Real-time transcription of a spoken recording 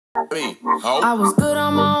I was good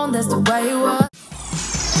on my own, that's the way it was.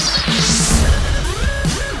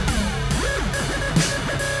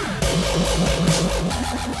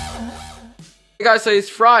 Hey guys, so it's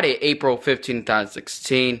Friday, April 15th,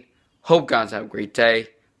 2016. Hope guys have a great day.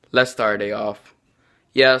 Let's start our day off.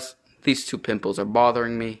 Yes, these two pimples are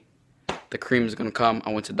bothering me. The cream is going to come.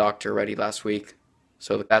 I went to the doctor already last week.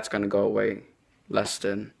 So that's going to go away less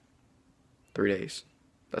than 3 days.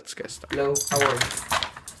 Let's get started. Hello, how are you?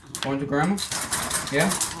 Going to grandma?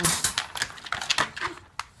 Yeah?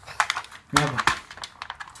 Never.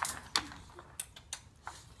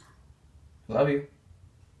 Love you.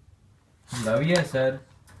 Love you, I said.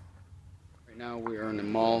 Right now we are in the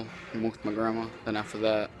mall. I'm with my grandma. Then after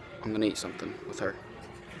that, I'm gonna eat something with her.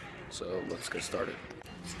 So let's get started.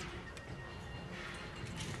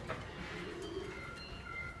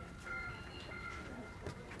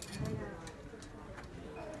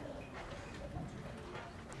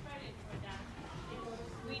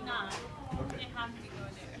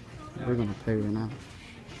 We're gonna pay right now.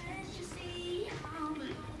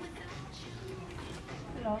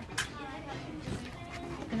 Hello.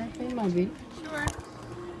 Can I pay my bill? Sure.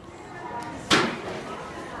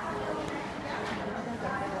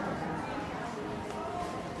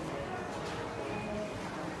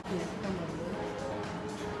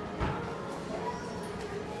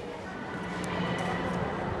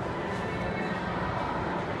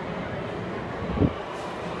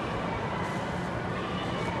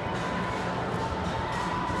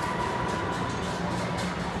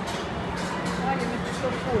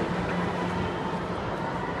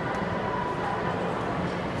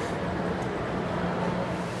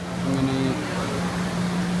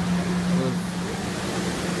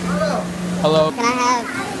 Hello. Can I have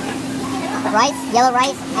rice, yellow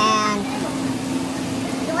rice, and...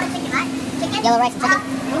 You want a chicken, right? Chicken? Yellow rice and chicken?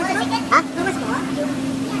 You want a chicken? Huh?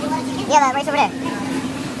 You want a chicken? Yeah, that rice over there.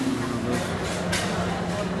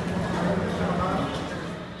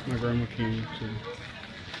 My grandma came to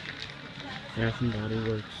Bath and Body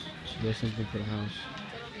Works to get something for the house.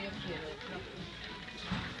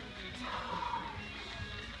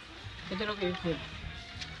 Esto es lo que yo quiero.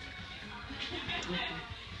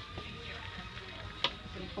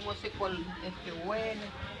 ¿Cómo sé cuál huele?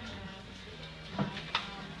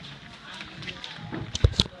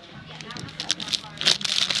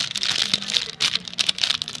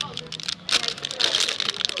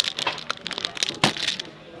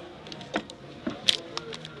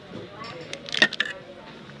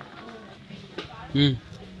 Mmm.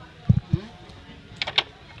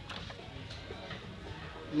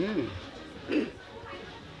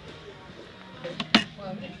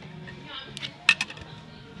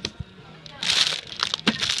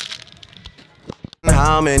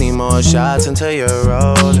 How many more shots until you're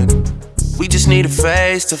rolling? We just need a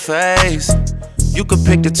face to face. You could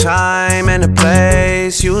pick the time and the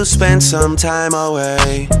place. You'll spend some time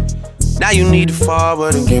away. Now you need to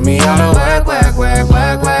forward and give me all the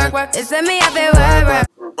work. It's me up there, work.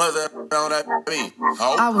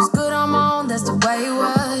 I was good on my own, that's the way it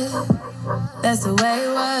was. That's the way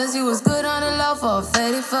it was. You was good on the low for a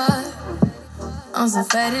faded fuck. On some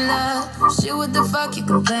faded love. Shit, what the fuck you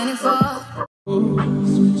complaining for?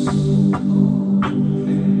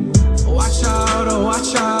 Watch out, oh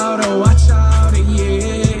watch out, oh watch out,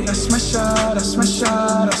 yeah. I smash out, I smash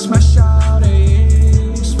out, I smash out, yeah.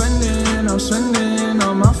 I'm spending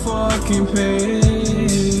on my fucking pay.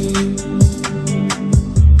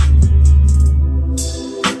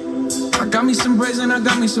 I got me some braids and I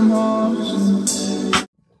got me some hoes.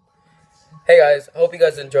 Hey guys, hope you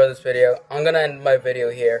guys enjoyed this video. I'm gonna end my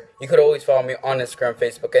video here. You could always follow me on Instagram,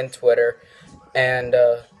 Facebook, and Twitter. And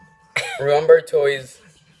remember to always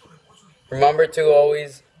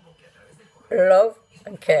love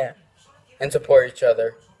and care and support each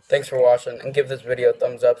other. Thanks for watching, and give this video a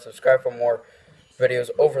thumbs up. Subscribe for more videos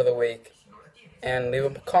over the week, and leave a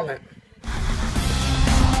comment.